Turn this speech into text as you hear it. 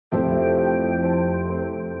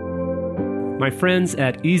My friends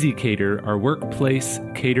at Easy Cater are workplace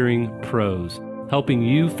catering pros, helping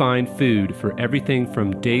you find food for everything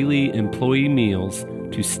from daily employee meals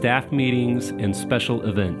to staff meetings and special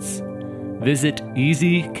events. Visit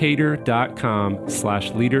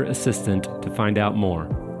easycater.com/leaderassistant to find out more.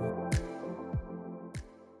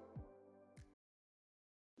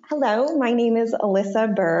 Hello, my name is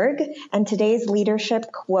Elissa Berg, and today's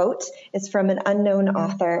leadership quote is from an unknown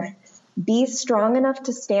author. Be strong enough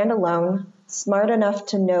to stand alone, smart enough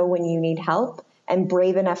to know when you need help, and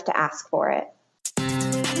brave enough to ask for it.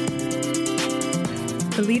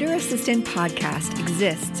 The Leader Assistant podcast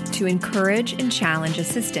exists to encourage and challenge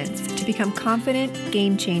assistants to become confident,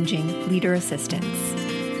 game-changing leader assistants.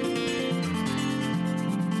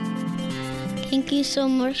 Thank you so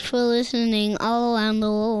much for listening all around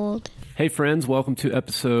the world. Hey friends, welcome to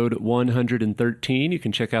episode 113. You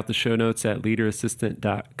can check out the show notes at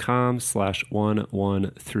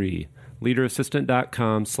leaderassistant.com/113.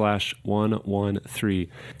 leaderassistant.com/113.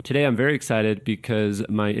 Today I'm very excited because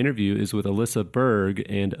my interview is with Elissa Berg,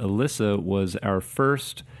 and Elissa was our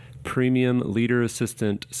first premium Leader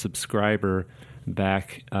Assistant subscriber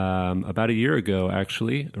back about a year ago,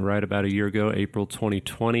 actually, right about a year ago, April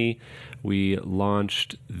 2020. We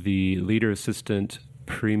launched the Leader Assistant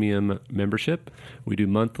Premium membership. We do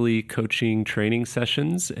monthly coaching training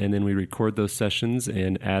sessions, and then we record those sessions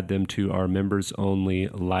and add them to our members-only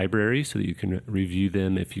library so that you can review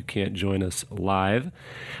them if you can't join us live.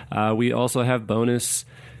 We also have bonus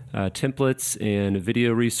templates and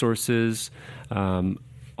video resources,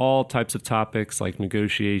 all types of topics like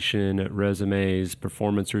negotiation, resumes,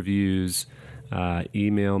 performance reviews,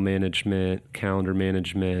 email management, calendar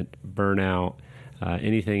management, burnout,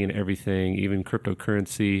 anything and everything, even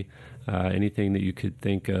cryptocurrency, anything that you could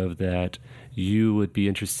think of that you would be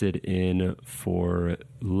interested in for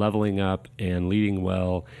leveling up and leading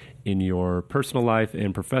well in your personal life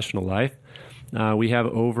and professional life. We have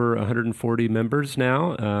over 140 members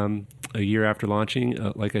now, a year after launching.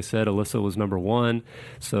 Like I said, Elissa was number one.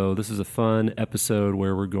 So this is a fun episode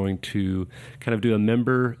where we're going to kind of do a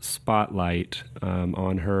member spotlight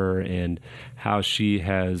on her and how she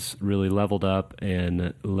has really leveled up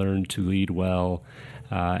and learned to lead well,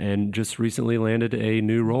 and just recently landed a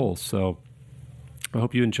new role. So I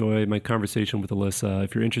hope you enjoy my conversation with Elissa.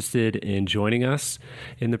 If you're interested in joining us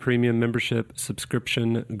in the premium membership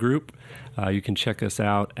subscription group, you can check us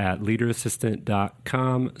out at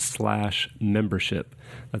leaderassistant.com/membership.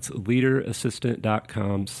 That's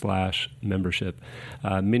leaderassistant.com/membership.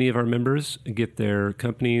 Many of our members get their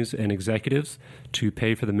companies and executives to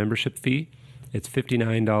pay for the membership fee. It's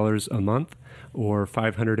 $59 a month or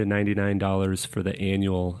 $599 for the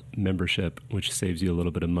annual membership, which saves you a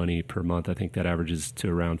little bit of money per month. I think that averages to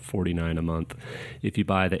around $49 a month if you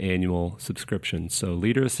buy the annual subscription. So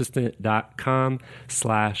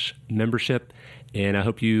leaderassistant.com/membership, and I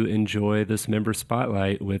hope you enjoy this member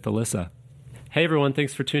spotlight with Elissa. Hey everyone,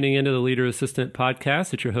 thanks for tuning into the Leader Assistant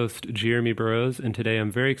podcast. It's your host, Jeremy Burrows, and today I'm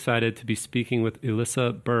very excited to be speaking with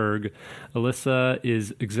Elissa Berg. Elissa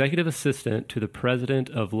is Executive Assistant to the President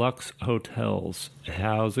of Luxe Hotels.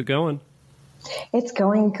 How's it going? It's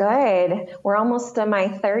going good. We're almost to my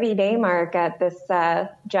 30-day mark at this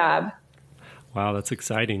job. Wow, that's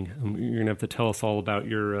exciting. You're going to have to tell us all about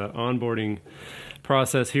your onboarding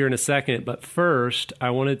process here in a second, but first I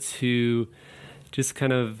wanted to just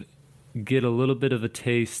kind of get a little bit of a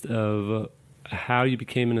taste of how you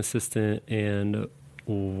became an assistant and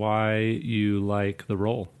why you like the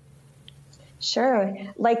role. Sure.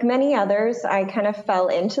 Like many others, I kind of fell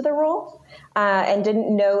into the role and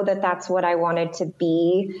didn't know that that's what I wanted to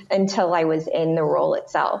be until I was in the role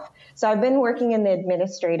itself. So I've been working in the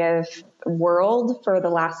administrative world for the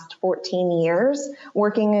last 14 years,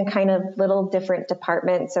 working in kind of little different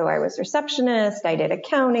departments. So I was receptionist, I did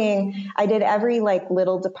accounting, I did every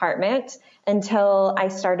little department until I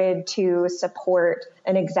started to support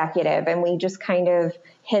an executive, and we just kind of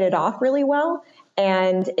hit it off really well.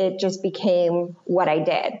 And it just became what I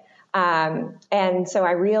did. And so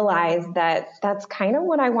I realized that that's kind of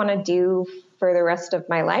what I want to do for the rest of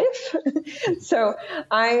my life. So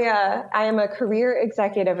I am a career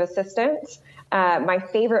executive assistant. My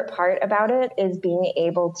favorite part about it is being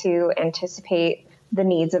able to anticipate the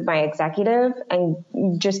needs of my executive and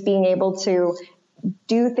just being able to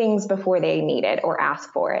do things before they need it or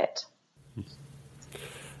ask for it.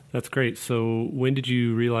 That's great. So when did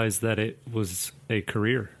you realize that it was a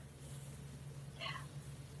career?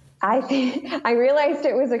 I realized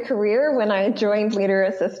it was a career when I joined Leader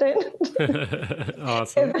Assistant.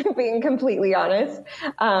 Awesome. If I'm being completely honest.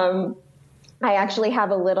 I actually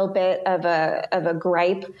have a little bit of a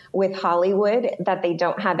gripe with Hollywood that they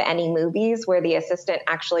don't have any movies where the assistant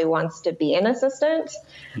actually wants to be an assistant.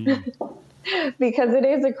 Because it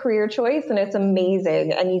is a career choice and it's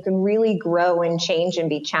amazing, and you can really grow and change and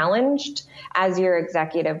be challenged as your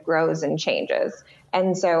executive grows and changes.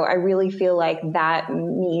 And so I really feel like that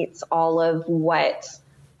meets all of what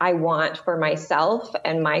I want for myself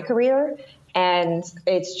and my career, and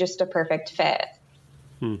it's just a perfect fit.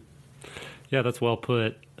 Yeah, that's well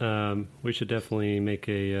put. We should definitely make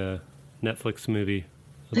a Netflix movie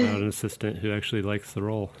about an assistant who actually likes the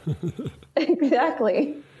role.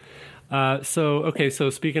 Exactly. So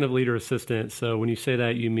speaking of leader assistant, so when you say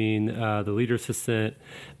that, you mean the leader assistant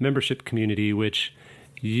membership community, which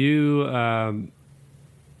you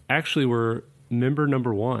actually were member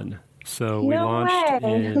number 1. So we launched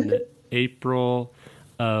in April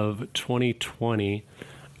of 2020.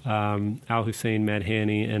 Al Hussein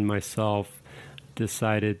Madhani and myself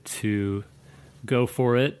decided to go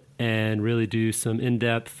for it and really do some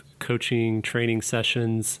in-depth coaching training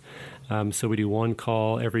sessions. So we do one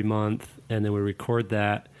call every month, and then we record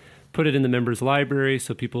that, put it in the members library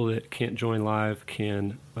so people that can't join live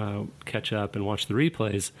can catch up and watch the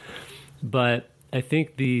replays. But I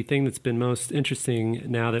think the thing that's been most interesting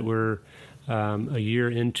now that we're a year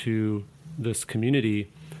into this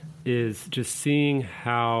community is just seeing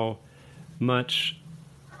how much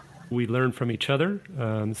we learn from each other.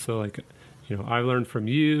 So like, I've learned from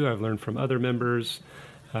you, I've learned from other members,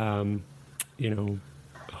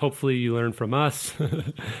 hopefully you learn from us,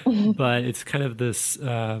 but it's kind of this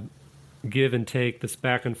give and take, this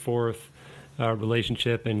back and forth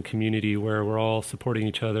relationship and community where we're all supporting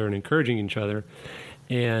each other and encouraging each other.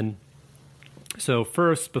 And so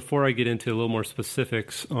first, before I get into a little more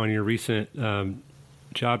specifics on your recent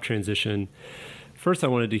job transition, first I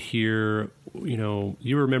wanted to hear,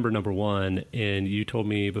 you were member number 1, and you told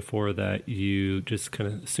me before that you just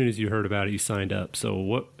kind of, as soon as you heard about it, you signed up.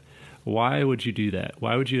 So why would you do that?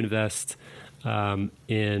 Why would you invest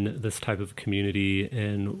in this type of community,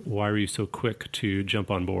 and why were you so quick to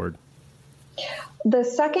jump on board? The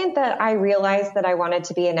second that I realized that I wanted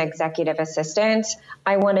to be an executive assistant,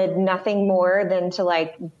 I wanted nothing more than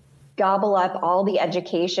to gobble up all the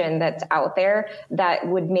education that's out there that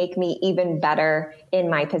would make me even better in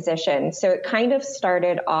my position. So it kind of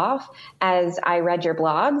started off as I read your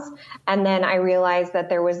blogs, and then I realized that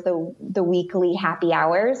there was the weekly happy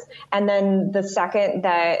hours. And then the second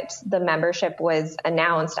that the membership was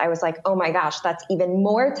announced, I was like, oh my gosh, that's even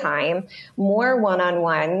more time, more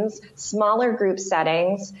one-on-ones, smaller group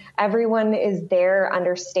settings. Everyone is there,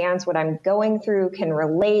 understands what I'm going through, can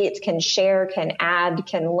relate, can share, can add,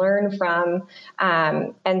 can learn from.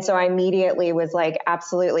 And so I immediately was like,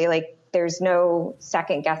 absolutely, there's no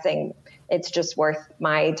second guessing. It's just worth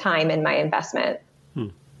my time and my investment.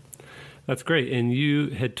 That's great. And you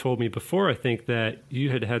had told me before, I think, that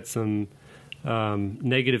you had some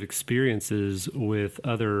negative experiences with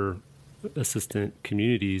other assistant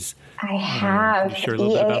communities. I have. Can you share a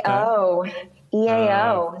little bit about that?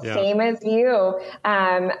 EAO, Yeah. Same as you.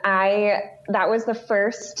 That was the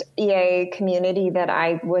first EA community that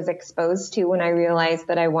I was exposed to when I realized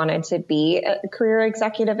that I wanted to be a career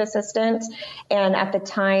executive assistant. And at the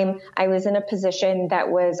time, I was in a position that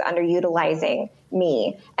was underutilizing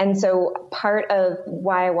me. And so part of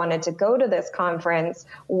why I wanted to go to this conference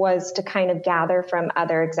was to kind of gather from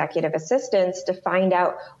other executive assistants to find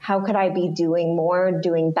out how could I be doing more,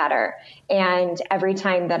 doing better. And every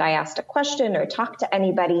time that I asked a question or talked to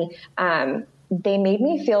anybody, they made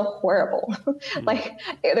me feel horrible. Like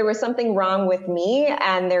there was something wrong with me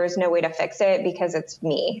and there was no way to fix it because it's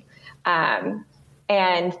me. And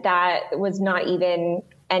that was not even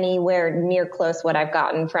anywhere near close what I've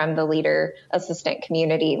gotten from the leader assistant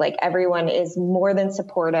community. Like everyone is more than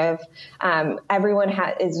supportive. Everyone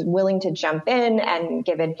is willing to jump in and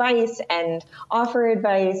give advice and offer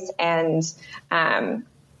advice. And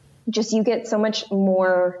just you get so much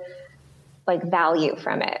more value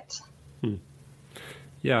from it.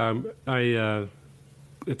 Yeah,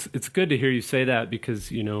 it's good to hear you say that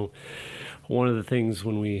because, one of the things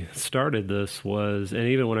when we started this was, and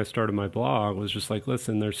even when I started my blog, was just like,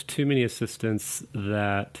 listen, there's too many assistants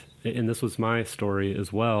that, and this was my story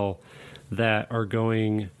as well, that are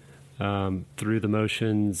going through the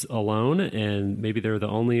motions alone, and maybe they're the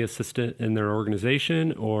only assistant in their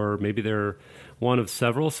organization, or maybe they're one of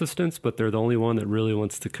several assistants, but they're the only one that really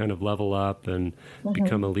wants to kind of level up and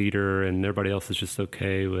become a leader, and everybody else is just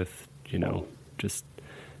okay with, just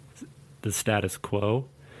the status quo.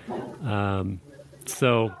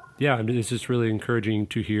 So yeah, it's just really encouraging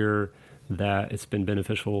to hear that it's been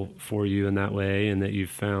beneficial for you in that way and that you've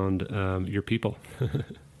found your people.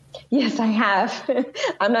 Yes, I have.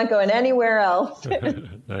 I'm not going anywhere else.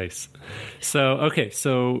 Nice.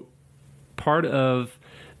 So part of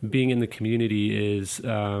being in the community is,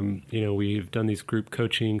 we've done these group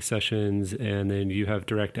coaching sessions, and then you have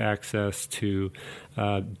direct access to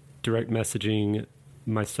direct messaging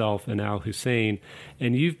myself and Al Hussein.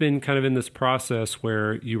 And you've been kind of in this process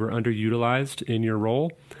where you were underutilized in your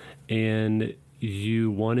role, and you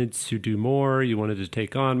wanted to do more, you wanted to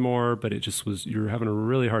take on more, but it just was, you were having a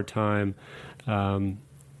really hard time,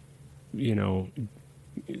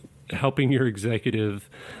 helping your executive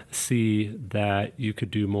see that you could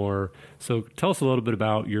do more. So tell us a little bit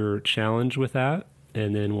about your challenge with that,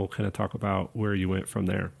 and then we'll kind of talk about where you went from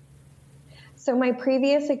there. So my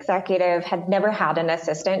previous executive had never had an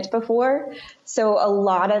assistant before. So a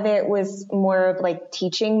lot of it was more of like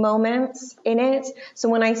teaching moments in it. So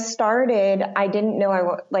when I started, I didn't know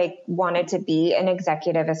I wanted to be an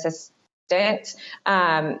executive assistant.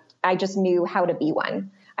 I just knew how to be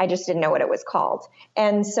one. I just didn't know what it was called.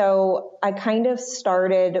 And so I kind of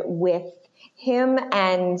started with him,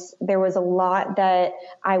 and there was a lot that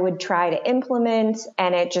I would try to implement,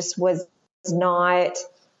 and it just was not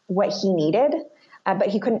what he needed, but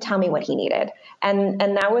he couldn't tell me what he needed. And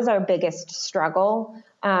that was our biggest struggle,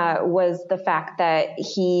 was the fact that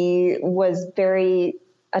he was very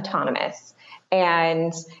autonomous,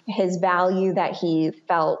 and his value that he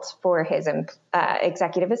felt for his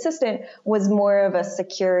executive assistant was more of a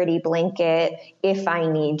security blanket, if I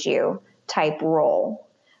need you type role.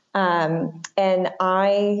 And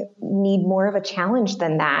I need more of a challenge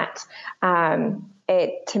than that.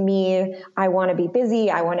 To me, I want to be busy.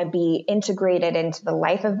 I want to be integrated into the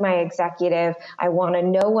life of my executive. I want to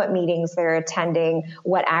know what meetings they're attending,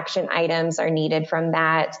 what action items are needed from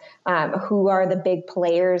that, who are the big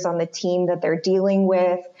players on the team that they're dealing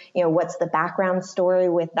with, what's the background story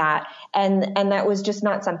with that. And that was just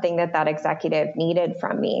not something that executive needed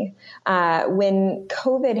from me. When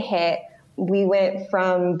COVID hit, we went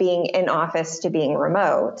from being in office to being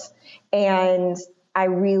remote, and I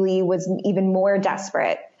really was even more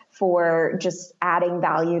desperate for just adding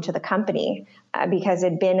value to the company, because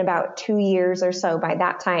it'd been about 2 years or so by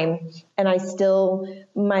that time. And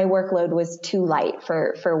my workload was too light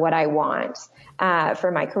for what I want,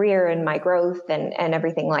 for my career and my growth and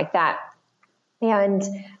everything like that. And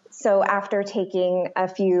so after taking a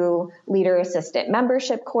few leader assistant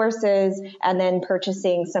membership courses and then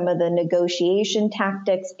purchasing some of the negotiation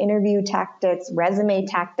tactics, interview tactics, resume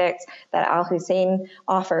tactics that Al Hussein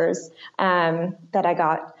offers, that I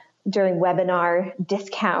got during webinar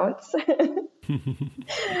discounts,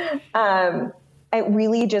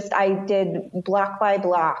 I did block by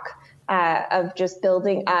block of just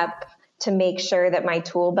building up to make sure that my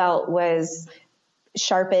tool belt was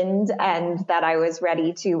sharpened and that I was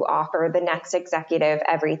ready to offer the next executive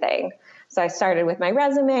everything. So I started with my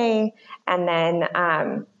resume, and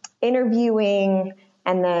then interviewing,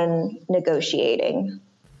 and then negotiating.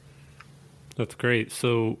 That's great.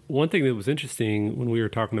 So one thing that was interesting when we were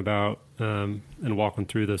talking about and walking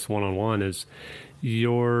through this one-on-one is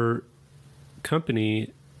your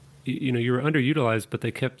company, you were underutilized, but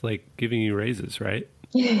they kept giving you raises, right?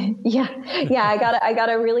 Yeah. I got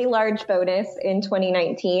a really large bonus in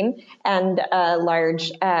 2019 and a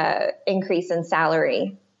large increase in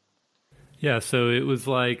salary. Yeah. So it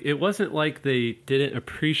wasn't like they didn't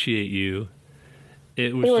appreciate you.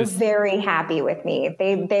 They were very happy with me.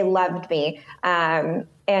 They loved me. And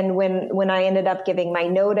when I ended up giving my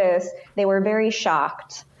notice, they were very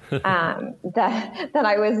shocked that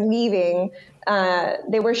I was leaving.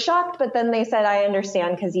 They were shocked, but then they said, I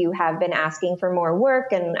understand, because you have been asking for more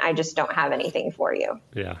work and I just don't have anything for you.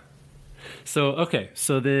 Yeah. So, okay.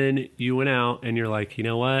 So then you went out and you're like, you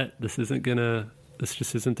know what? This just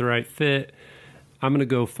isn't the right fit. I'm going to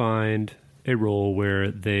go find a role where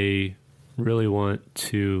they really want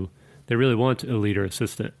a leader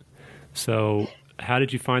assistant. So how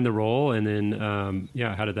did you find the role? And then,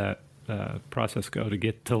 how did that process go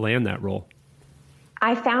to land that role?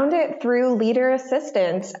 I found it through Leader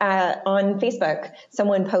Assistant on Facebook.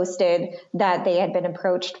 Someone posted that they had been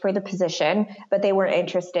approached for the position, but they weren't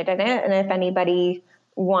interested in it. And if anybody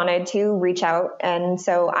wanted to reach out. And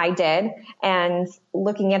so I did. And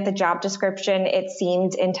looking at the job description, it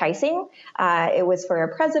seemed enticing. It was for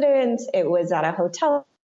a president. It was at a hotel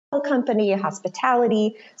company,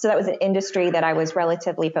 hospitality. So that was an industry that I was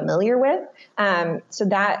relatively familiar with. So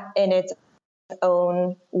that in its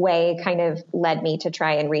own way kind of led me to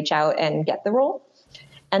try and reach out and get the role.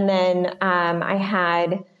 And then I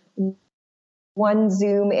had one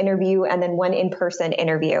Zoom interview and then one in-person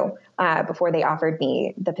interview before they offered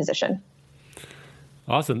me the position.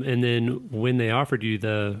 Awesome. And then when they offered you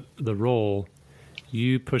the role,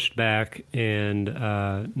 you pushed back and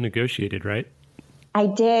negotiated, right? I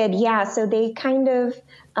did, yeah. So they kind of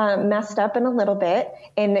messed up in a little bit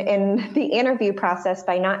in the interview process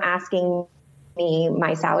by not asking me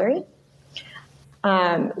my salary.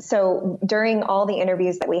 So during all the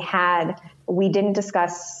interviews that we had, we didn't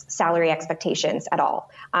discuss salary expectations at all.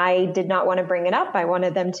 I did not want to bring it up. I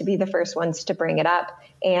wanted them to be the first ones to bring it up,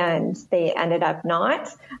 and they ended up not.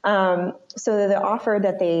 So the offer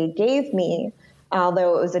that they gave me,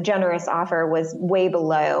 although it was a generous offer, was way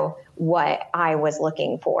below what I was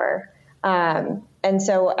looking for. And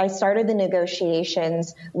so I started the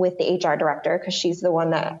negotiations with the HR director because she's the one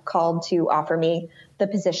that called to offer me the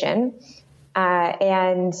position.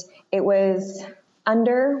 And it was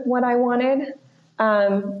under what I wanted,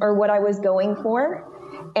 or what I was going for.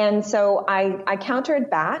 And so I countered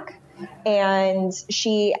back, and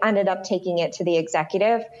she ended up taking it to the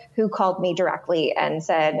executive, who called me directly and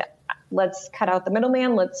said, let's cut out the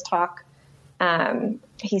middleman. Let's talk.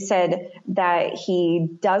 He said that he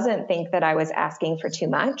doesn't think that I was asking for too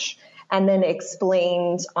much, and then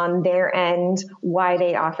explained on their end why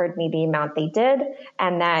they offered me the amount they did,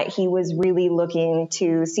 and that he was really looking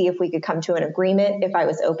to see if we could come to an agreement if I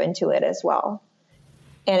was open to it as well.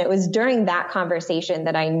 And it was during that conversation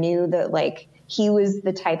that I knew that, like, he was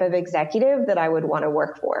the type of executive that I would want to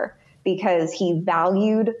work for, because he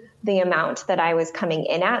valued the amount that I was coming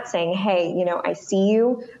in at, saying, hey, I see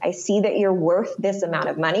you. I see that you're worth this amount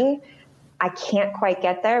of money. I can't quite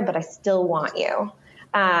get there, but I still want you.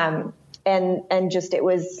 And just, it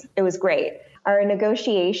was great. Our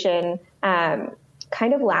negotiation,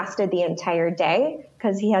 kind of lasted the entire day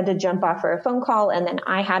because he had to jump off for a phone call, and then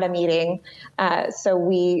I had a meeting. So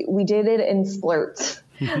we did it in splurts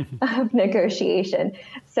of negotiation.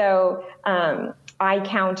 So, I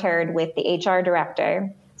countered with the HR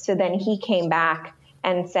director. So then he came back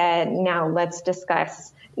and said, now let's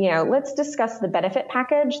discuss the benefit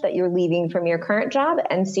package that you're leaving from your current job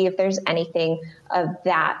and see if there's anything of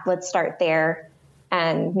that. Let's start there,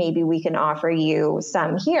 and maybe we can offer you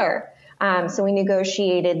some here. So we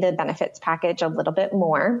negotiated the benefits package a little bit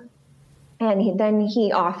more. And then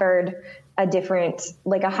he offered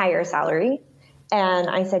a higher salary. And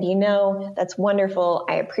I said, that's wonderful.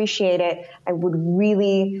 I appreciate it. I would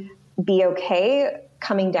really be okay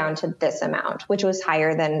coming down to this amount, which was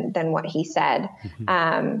higher than what he said.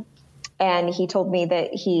 Mm-hmm. And he told me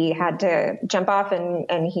that he had to jump off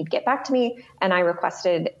and he'd get back to me. And I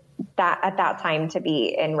requested that at that time to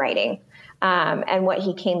be in writing. And what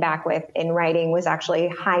he came back with in writing was actually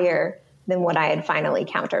higher than what I had finally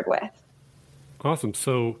countered with. Awesome.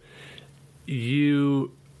 So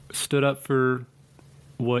you stood up for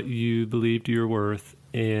what you believed you were worth,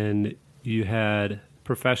 and you had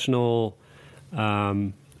professional,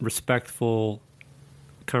 respectful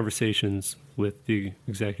conversations with the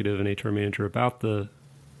executive and HR manager about the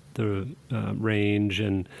range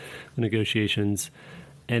and the negotiations.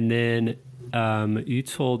 And then you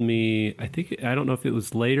told me, I don't know if it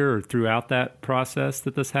was later or throughout that process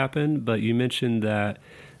that this happened, but you mentioned that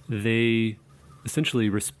they essentially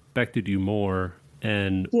respected you more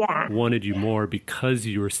and wanted you more because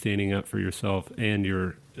you were standing up for yourself and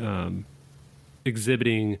you're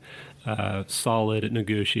exhibiting solid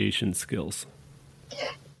negotiation skills.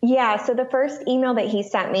 Yeah. So the first email that he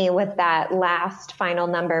sent me with that last final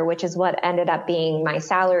number, which is what ended up being my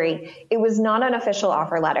salary, it was not an official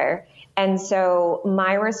offer letter. And so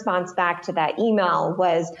my response back to that email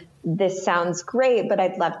was, this sounds great, but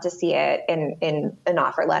I'd love to see it in an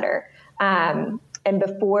offer letter. And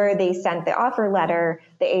before they sent the offer letter,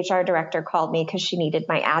 the HR director called me because she needed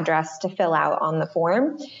my address to fill out on the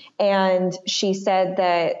form. And she said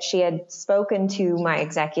that she had spoken to my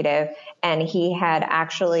executive, and he had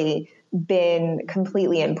actually been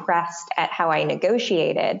completely impressed at how I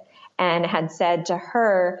negotiated, and had said to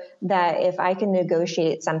her that if I can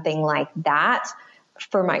negotiate something like that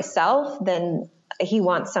for myself, then he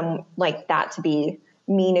wants some like that to be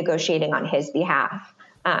me negotiating on his behalf.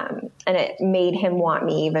 And it made him want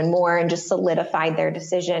me even more, and just solidified their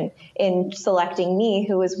decision in selecting me,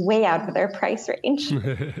 who was way out of their price range.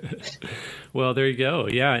 Well, there you go.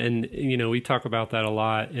 Yeah. And, we talk about that a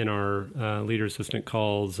lot in our leader assistant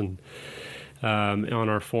calls and on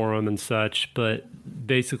our forum and such. But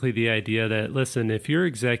basically the idea that, listen, if your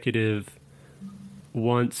executive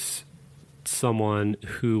wants someone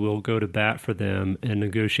who will go to bat for them and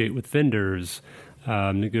negotiate with vendors,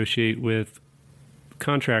 negotiate with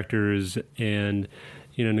contractors, and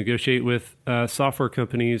negotiate with software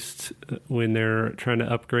companies when they're trying to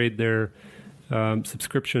upgrade their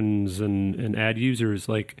subscriptions and add users.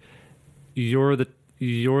 Like, you're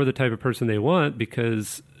the type of person they want,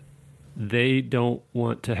 because they don't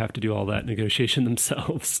want to have to do all that negotiation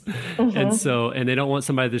themselves. Mm-hmm. And they don't want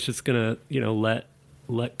somebody that's just going to,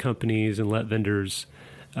 let companies and let vendors,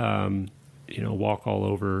 walk all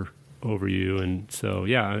over you. And so,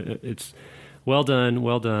 it's well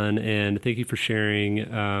done. And thank you for sharing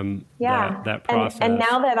that process. And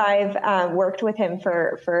now that I've worked with him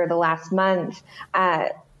for the last month,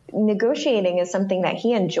 negotiating is something that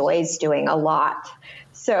he enjoys doing a lot.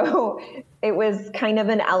 So it was kind of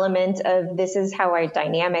an element of, this is how our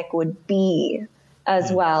dynamic would be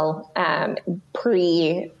as well,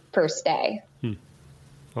 pre-first day.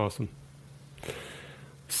 Awesome.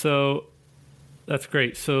 So that's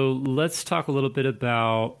great. So let's talk a little bit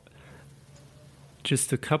about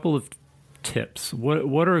just a couple of tips.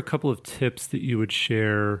 What are a couple of tips that you would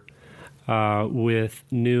share with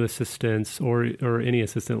new assistants or any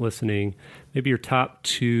assistant listening? Maybe your top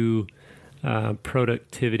 2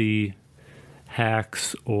 productivity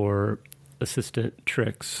hacks or assistant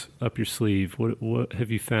tricks up your sleeve. What have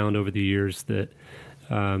you found over the years that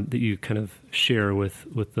you kind of share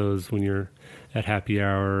with those when you're at happy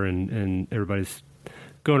hour and everybody's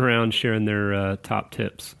going around sharing their top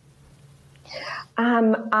tips?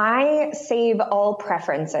 I save all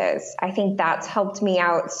preferences. I think that's helped me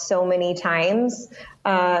out so many times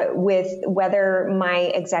with whether my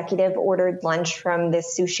executive ordered lunch from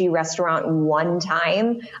this sushi restaurant one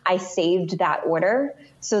time, I saved that order.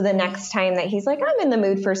 So the next time that he's like, I'm in the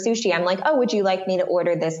mood for sushi, I'm like, oh, would you like me to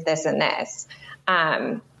order this, this, and this?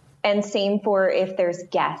 And same for if there's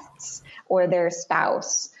guests or their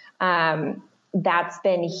spouse. That's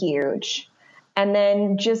been huge. And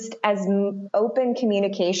then just as open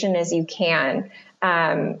communication as you can.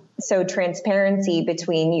 So transparency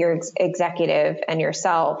between your executive and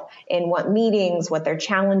yourself in what meetings, what their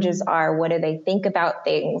challenges are, what do they think about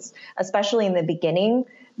things, especially in the beginning,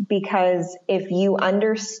 because if you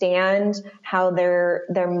understand how their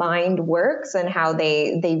mind works and how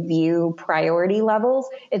they view priority levels,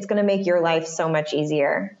 it's going to make your life so much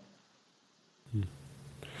easier.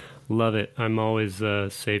 Love it. I'm always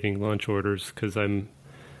saving lunch orders because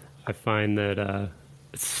I find that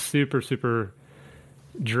it's super, super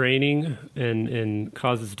draining and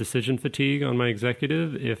causes decision fatigue on my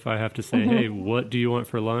executive if I have to say, hey, what do you want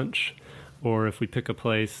for lunch? Or if we pick a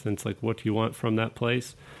place and it's like, what do you want from that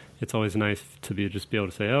place? It's always nice to be able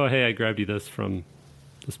to say, oh, hey, I grabbed you this from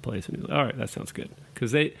this place. And you're like, all right, that sounds good.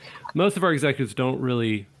 Because most of our executives don't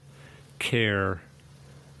really care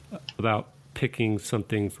about picking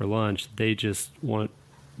something for lunch. They just want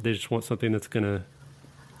something that's going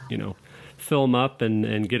to, fill them up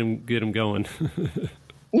and get them going.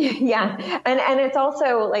 Yeah. And it's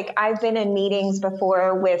also like, I've been in meetings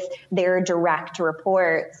before with their direct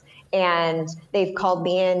reports, and they've called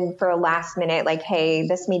me in for a last minute, like, hey,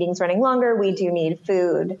 this meeting's running longer. We do need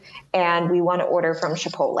food and we want to order from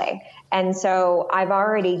Chipotle. And so I've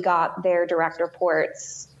already got their direct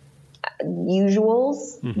reports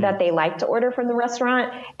usuals that they like to order from the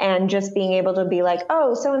restaurant, and just being able to be like,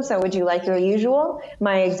 oh, so-and-so, would you like your usual?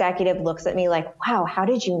 My executive looks at me like, wow, how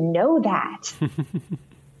did you know that?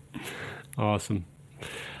 Awesome.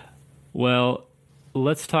 Well,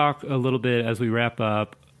 let's talk a little bit as we wrap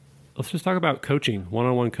up. Let's just talk about coaching,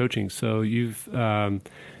 one-on-one coaching. So you've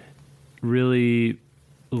really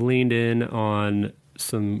leaned in on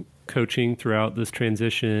some coaching throughout this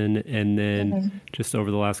transition, and then just over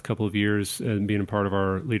the last couple of years and being a part of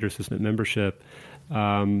our Leader Assistant membership.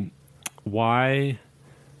 Why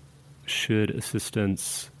should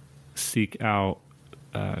assistants seek out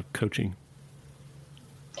coaching?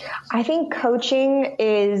 I think coaching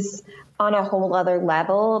is on a whole other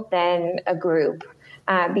level than a group,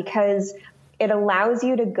 because it allows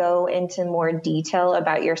you to go into more detail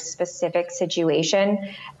about your specific situation.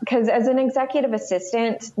 Because as an executive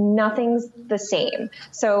assistant, nothing's the same.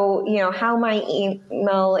 So, how my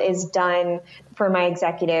email is done for my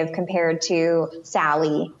executive compared to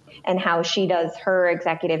Sally and how she does her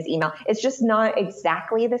executive's email, it's just not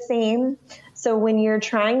exactly the same. So when you're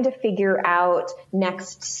trying to figure out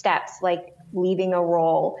next steps, like leaving a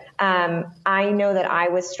role, I know that I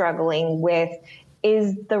was struggling with,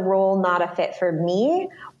 is the role not a fit for me,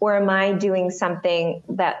 or am I doing something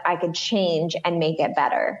that I could change and make it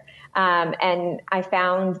better? And I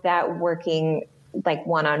found that working like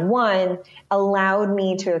one-on-one allowed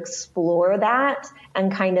me to explore that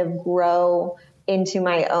and kind of grow into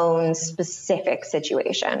my own specific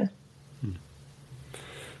situation.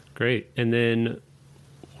 Great. And then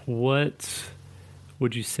what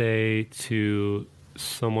would you say to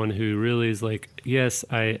someone who really is like, yes,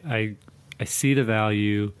 I see the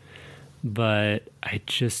value, but I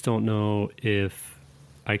just don't know if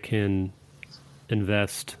I can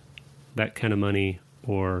invest that kind of money,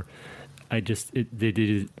 or they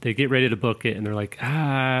get ready to book it and they're like,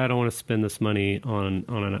 I don't want to spend this money on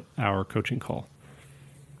an hour coaching call?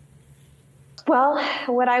 Well,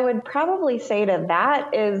 what I would probably say to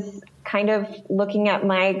that is kind of looking at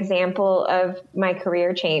my example of my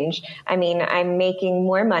career change. I mean, I'm making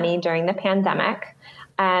more money during the pandemic,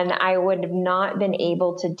 and I would have not been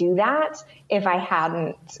able to do that if I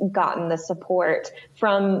hadn't gotten the support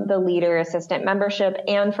from the leader assistant membership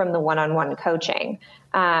and from the one-on-one coaching.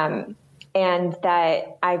 And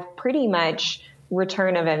that I've pretty much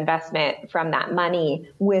return of investment from that money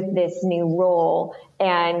with this new role,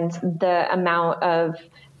 and the amount of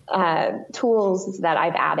tools that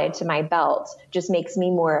I've added to my belt just makes me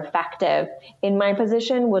more effective in my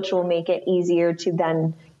position, which will make it easier to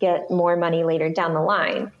then get more money later down the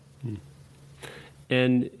line.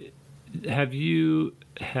 And have you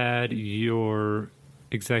had your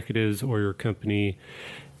executives or your company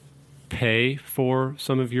pay for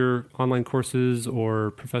some of your online courses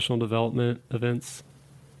or professional development events?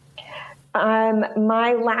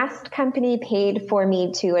 My last company paid for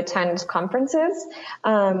me to attend conferences.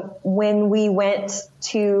 When we went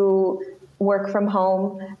to work from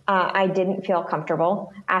home, I didn't feel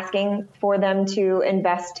comfortable asking for them to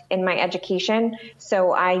invest in my education.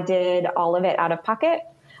 So I did all of it out of pocket.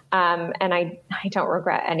 And I don't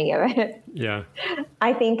regret any of it. Yeah.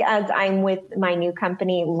 I think as I'm with my new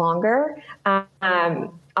company longer,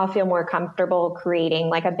 I'll feel more comfortable creating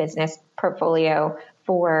like a business portfolio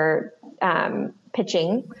for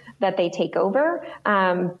pitching that they take over.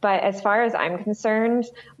 But as far as I'm concerned,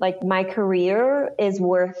 like my career is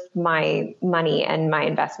worth my money and my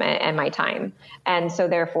investment and my time. And so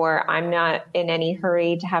therefore, I'm not in any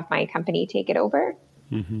hurry to have my company take it over.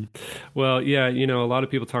 Mm-hmm. Well, yeah, a lot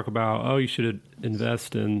of people talk about, you should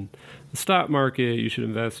invest in the stock market, you should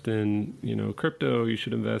invest in, crypto, you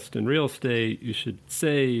should invest in real estate, you should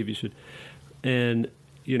save, and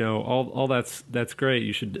all that's great.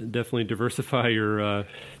 You should definitely diversify your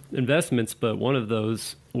investments, but one of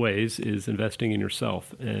those ways is investing in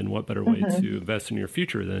yourself. And what better way to invest in your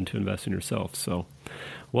future than to invest in yourself? So,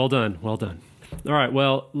 well done. All right.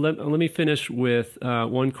 Well, let me finish with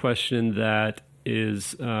one question that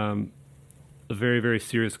is a very, very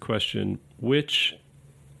serious question. Which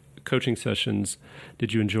coaching sessions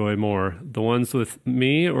did you enjoy more? The ones with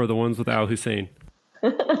me or the ones with Al Hussein?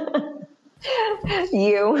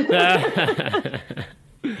 You.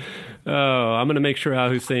 Oh, I'm going to make sure Al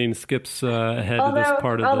Hussein skips ahead to this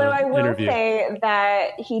part of the interview. Although I will say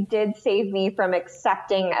that he did save me from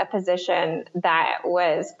accepting a position that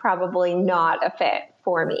was probably not a fit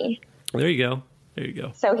for me. There you go.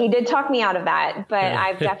 So he did talk me out of that, but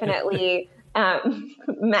I've definitely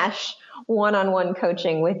mesh one-on-one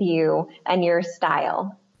coaching with you and your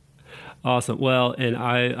style. Awesome. Well, and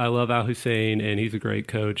I love Al Hussein, and he's a great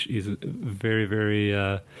coach. He's a very,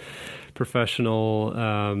 very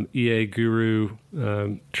professional EA guru,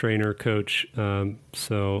 trainer, coach.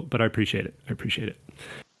 But I appreciate it.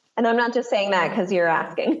 And I'm not just saying that because you're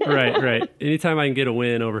asking. Right. Anytime I can get a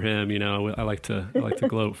win over him, I like to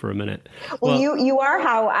gloat for a minute. Well, you are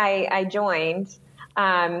how I joined.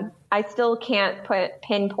 I still can't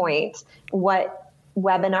pinpoint what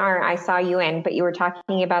webinar I saw you in, but you were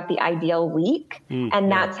talking about the ideal week.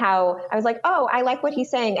 And that's how I was like, oh, I like what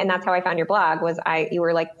he's saying. And that's how I found your blog you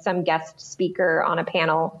were like some guest speaker on a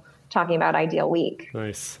panel talking about ideal week.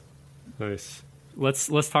 Nice.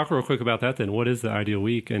 Let's talk real quick about that then. What is the ideal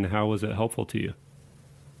week and how was it helpful to you?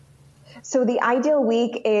 So the ideal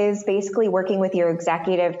week is basically working with your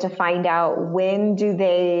executive to find out when do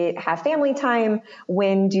they have family time,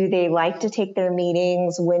 when do they like to take their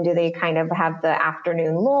meetings, when do they kind of have the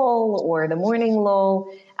afternoon lull or the morning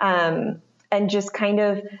lull, and just kind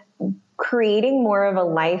of creating more of a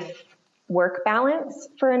life work balance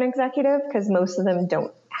for an executive because most of them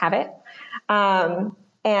don't have it.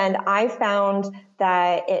 And I found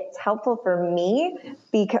that it's helpful for me,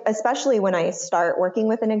 especially when I start working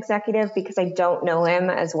with an executive, because I don't know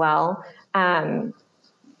him as well.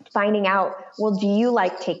 Finding out, well, do you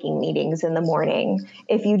like taking meetings in the morning?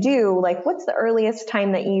 If you do, like, what's the earliest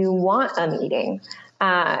time that you want a meeting?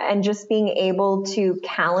 And just being able to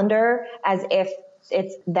calendar as if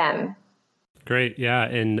it's them. Great. Yeah.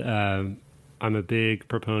 And I'm a big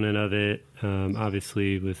proponent of it.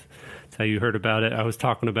 Obviously, that's how you heard about it. I was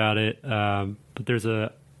talking about it. But there's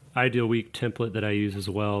a ideal week template that I use as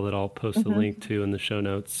well that I'll post the link to in the show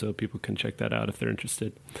notes so people can check that out if they're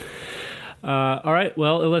interested. All right.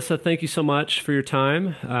 Well, Elissa, thank you so much for your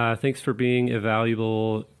time. Thanks for being a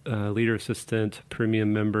valuable Leader Assistant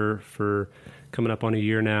Premium member for coming up on a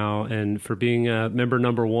year now, and for being member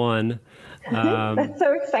number 1. That's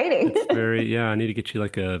so exciting. It's I need to get you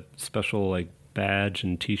like a special like badge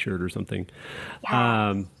and t-shirt or something.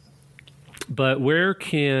 Yes. But where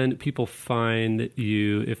can people find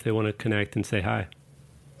you if they want to connect and say hi?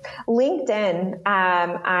 LinkedIn.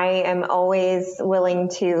 I am always willing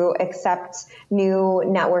to accept new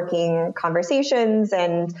networking conversations,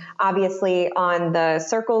 and obviously on the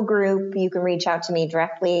Circle group, you can reach out to me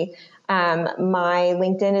directly. My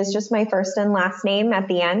LinkedIn is just my first and last name at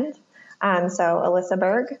the end. So Elissa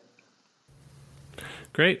Berg.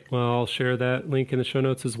 Great. Well, I'll share that link in the show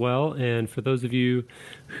notes as well. And for those of you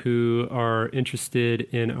who are interested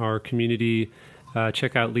in our community,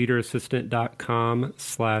 check out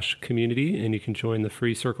leaderassistant.com/community, and you can join the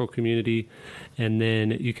free Circle community. And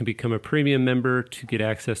then you can become a premium member to get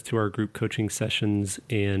access to our group coaching sessions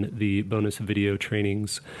and the bonus video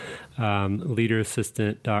trainings.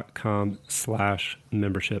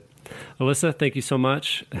 Leaderassistant.com/membership. Elissa, thank you so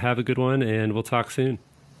much. Have a good one, and we'll talk soon.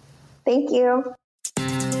 Thank you.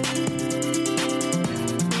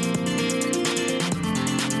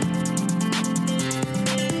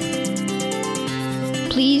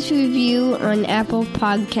 Please review on Apple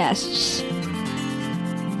Podcasts.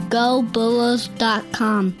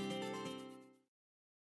 GoBulls.com